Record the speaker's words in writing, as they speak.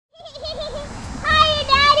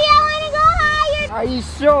Are you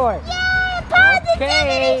sure? Yeah, positive.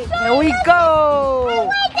 Okay, Sure. here we go. Oh,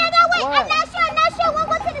 wait, Dad, wait. What? I'm not sure. We'll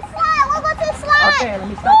go to the slide. Okay, let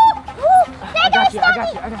me stop. I got you.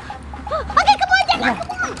 Okay, come on, Dad, come on.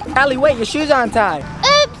 Callie, wait, your shoes are untied.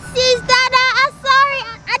 Oopsies, Dada. I'm sorry.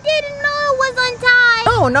 I didn't know it was untied.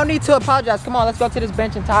 No, no need to apologize. Come on, let's go to this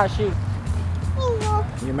bench and tie a shoe. You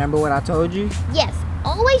remember what I told you? Yes.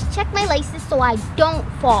 Always check my laces so I don't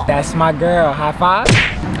fall. That's my girl. High five.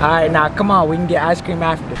 All right, now come on. We can get ice cream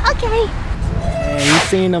after. Okay. Man, you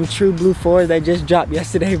seen them True Blue 4s they just dropped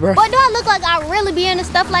yesterday, bro? But do I look like I really be into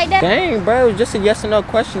stuff like that? Dang, bro. It was just a yes or no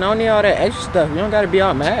question. I don't need all that extra stuff. You don't got to be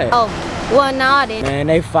all mad. Oh, well, nah, then. Man,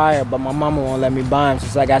 they fire, but my mama won't let me buy them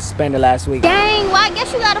since I got suspended last week. Dang, well, I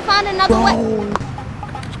guess you got to find another way.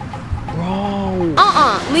 Bro.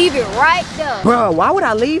 Leave it right there. Bro, why would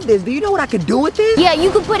I leave this? Do you know what I could do with this? Yeah, you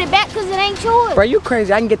can put it back because it ain't yours. Bro, you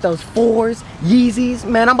crazy. I can get those 4s, Yeezys.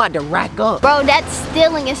 Man, I'm about to rack up. Bro, that's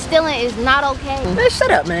stealing, and stealing is not okay. Man,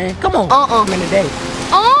 shut up, man. Come on. I'm in the day.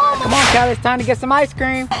 Come on, Callie. It's time to get some ice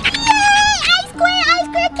cream. Yay! Ice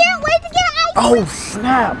cream! Can't wait to get ice cream. Oh,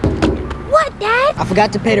 snap. What, Dad? I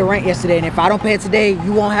forgot to pay the rent yesterday, and if I don't pay it today,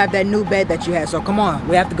 you won't have that new bed that you had. So come on,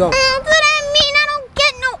 we have to go. So that mean I don't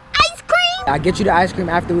get no ice cream? I'll get you the ice cream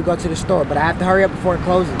after we go to the store, but I have to hurry up before it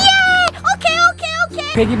closes. Yay! Okay.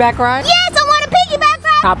 Piggyback ride? Yes, I want a piggyback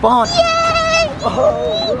ride. Hop on. Yay!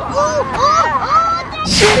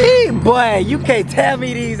 Shit, boy, you can't tell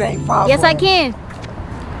me these ain't far. Yes, I can.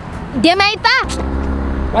 Them ain't fast.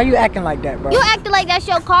 Why you acting like that, bro? You acting like that's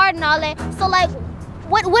your card and all that. So like,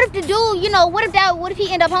 what if the dude, what if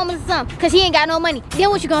he end up homeless or something? Cause he ain't got no money. Then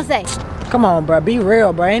what you gonna say? Come on, bro, be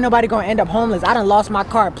real, bro. Ain't nobody gonna end up homeless. I done lost my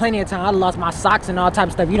card plenty of time. I done lost my socks and all type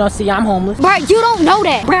of stuff. You don't see I'm homeless. Bro, you don't know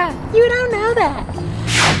that. Bruh, you don't know that.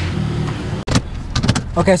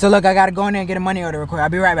 Okay, so look, I gotta go in there and get a money order real quick. I'll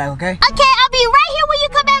be right back, okay? Okay, I'll be right here when you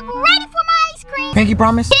come back ready for my ice cream. Pinky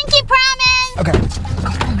promise? Pinky promise. Okay.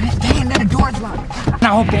 Come on, man. Damn, that the door's locked. I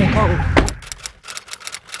hope they ain't cold.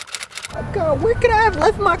 Oh, God, where could I have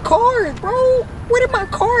left my card, bro? Where did my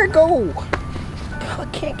card go? I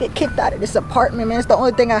can't get kicked out of this apartment, man. It's the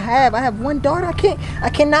only thing I have. I have one daughter. I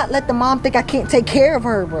cannot let the mom think I can't take care of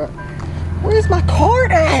her, bro. Where's my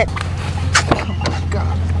card at? Oh, my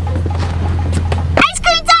God. Ice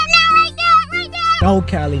cream time now, right now. No,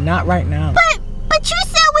 Callie, not right now. But you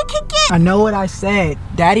said we could get... I know what I said.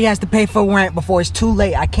 Daddy has to pay for rent before it's too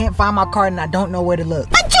late. I can't find my card and I don't know where to look.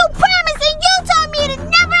 But you promised and you told me to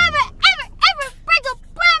never, ever break a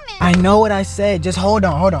promise. I know what I said. Just hold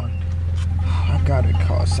on. I gotta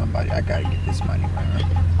call somebody. I gotta get this money right now.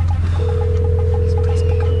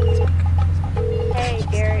 Hey,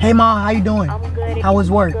 Derek. Hey, Ma, how you doing? I'm good. How was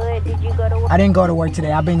work? Good. Did you go to work? I didn't go to work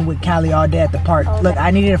today. I've been with Callie all day at the park. Look, I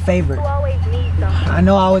needed a favor. You always need something. I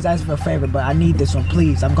know I always ask for a favor, but I need this one,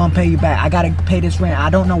 please. I'm gonna pay you back. I gotta pay this rent. I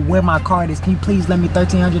don't know where my card is. Can you please lend me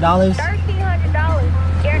 $1,300?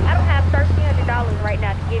 $1,300? Derek, I don't have $1,300 right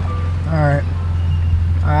now to give you. Alright,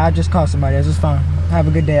 I'll just call somebody else. It's fine. Have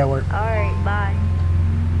a good day at work. Alright, bye.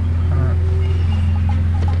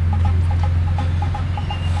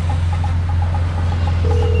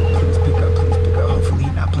 Please pick up. Hopefully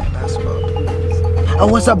he's not playing basketball. Oh,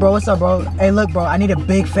 what's up, bro? Hey, look, bro, I need a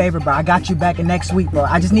big favor, bro. I got you back in next week, bro.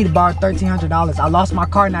 I just need to borrow $1,300. I lost my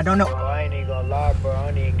card and I don't know. Bro, I ain't even gonna lie, bro. I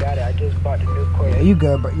ain't even got it. I just bought the new cord. Yeah, you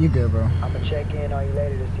good, bro. I'm gonna check in on you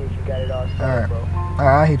later to see if you got it all set, Alright. bro. Alright,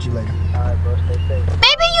 I'll hit you later. Alright, bro. Stay safe.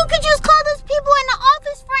 Maybe you could just call those people in the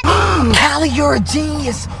office front. Callie, you're a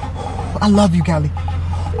genius. I love you, Callie.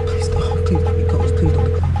 Please don't be close. Please don't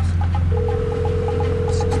be close.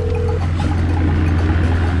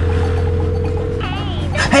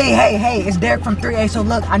 Hey, it's Derek from 3A. So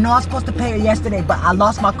look, I know I was supposed to pay her yesterday, but I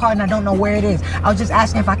lost my card and I don't know where it is. I was just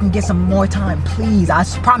asking if I can get some more time, please. I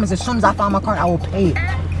promise as soon as I find my card, I will pay it.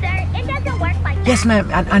 Sir, it doesn't work like that. Yes, ma'am,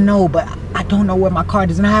 I know, but I don't know where my card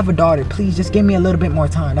is and I have a daughter. Please, just give me a little bit more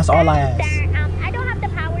time. That's all I ask. Sir, I don't have the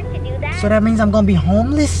power to do that. So that means I'm gonna be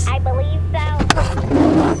homeless? I believe so.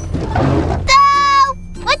 So,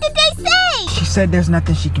 what did they say? She said there's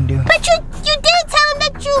nothing she can do. But you did tell them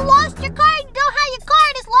that you lost your card. You don't have your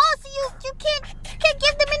card is lost, so you can't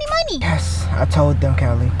give them any money. Yes, I told them,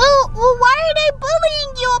 Callie. Well, why are they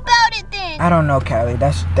bullying you about it then? I don't know, Callie.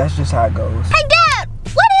 That's just how it goes. Hey, Dad,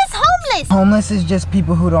 what is homeless? Homeless is just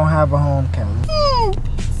people who don't have a home, Callie.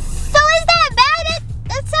 So is that bad?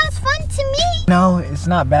 That sounds fun to me. No, it's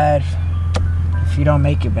not bad if you don't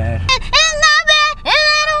make it bad. It's not bad, and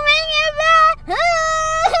I don't make it bad.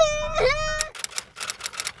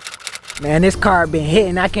 Man, this card been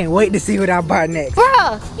hitting. I can't wait to see what I buy next.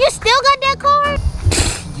 Bruh, you still got that card?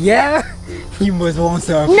 Yeah? You must want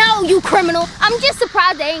some. No, you criminal. I'm just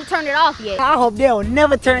surprised they ain't turned it off yet. I hope they don't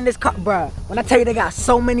never turn this car, bruh. When I tell you they got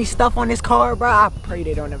so many stuff on this car, bruh, I pray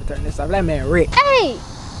they don't ever turn this off. That man rich. Hey,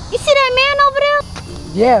 you see that man over there?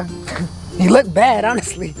 Yeah, he look bad,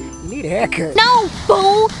 honestly. You need a haircut. No,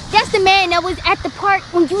 fool. That's the man that was at the park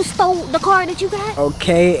when you stole the car that you got.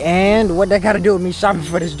 Okay, and what that got to do with me shopping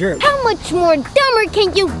for this drip? How much more dumber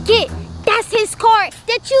can you get? That's his car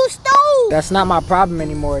that you stole. That's not my problem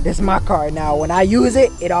anymore. This is my car now. When I use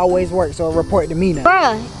it, it always works, so report to me now.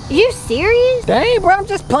 Bruh, you serious? Dang, bro, I'm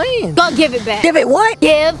just playing. Go give it back. Give it what?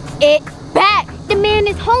 Give it back. The man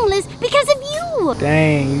is homeless because of you.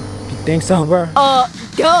 Dang, you think so, bro?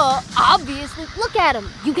 Duh, obviously. Look at him.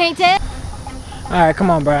 You can't tell? All right,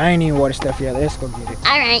 come on, bro. I ain't even water stuff yet. Let's go get it.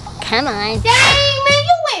 All right, come on. Dang, man,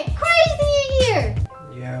 you went crazy in here.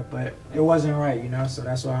 Yeah, but it wasn't right, you know, so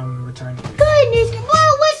that's why I'm returning it. Goodness, boy,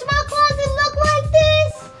 I wish my closet looked like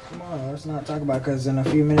this. Come on, let's not talk about it, because in a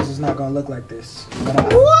few minutes it's not going to look like this. But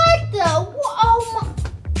What the? Oh, my.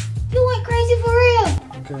 You went crazy for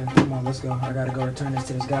real. Okay, come on, let's go. I got to go return this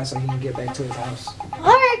to this guy so he can get back to his house. All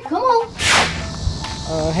right, come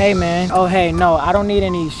on. Hey, man. Oh, hey, no, I don't need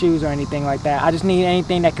any shoes or anything like that. I just need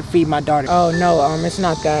anything that could feed my daughter. Oh, no, it's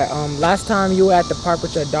not that. Last time you were at the park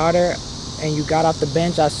with your daughter and you got off the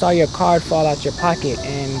bench, I saw your card fall out your pocket,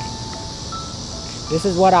 and this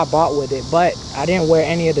is what I bought with it, but I didn't wear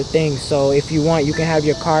any of the things, so if you want, you can have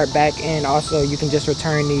your card back, and also you can just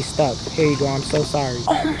return these stuff. Here you go. I'm so sorry.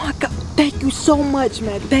 Oh my God, thank you so much,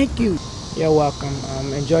 man. Thank you. You're welcome.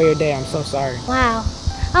 Enjoy your day. I'm so sorry. Wow,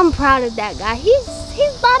 I'm proud of that guy.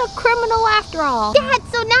 He's not a criminal after all. Dad,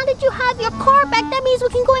 so now that you have your car back, that means we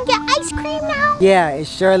can go and get ice cream now? Yeah, it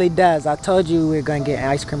surely does. I told you we were gonna get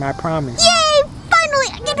ice cream, I promise. Yay, finally,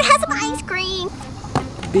 I get to have some ice cream.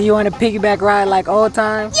 Do you want a piggyback ride like old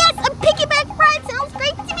times? Yes, a piggyback ride sounds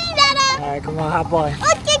great to me, Dada. All right, come on, hop on.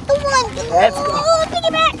 Let's get the one. Let's go.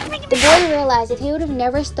 Piggyback. The boy realized that he would have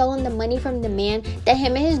never stolen the money from the man, that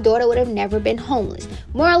him and his daughter would have never been homeless.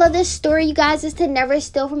 Moral of this story, you guys, is to never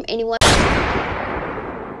steal from anyone.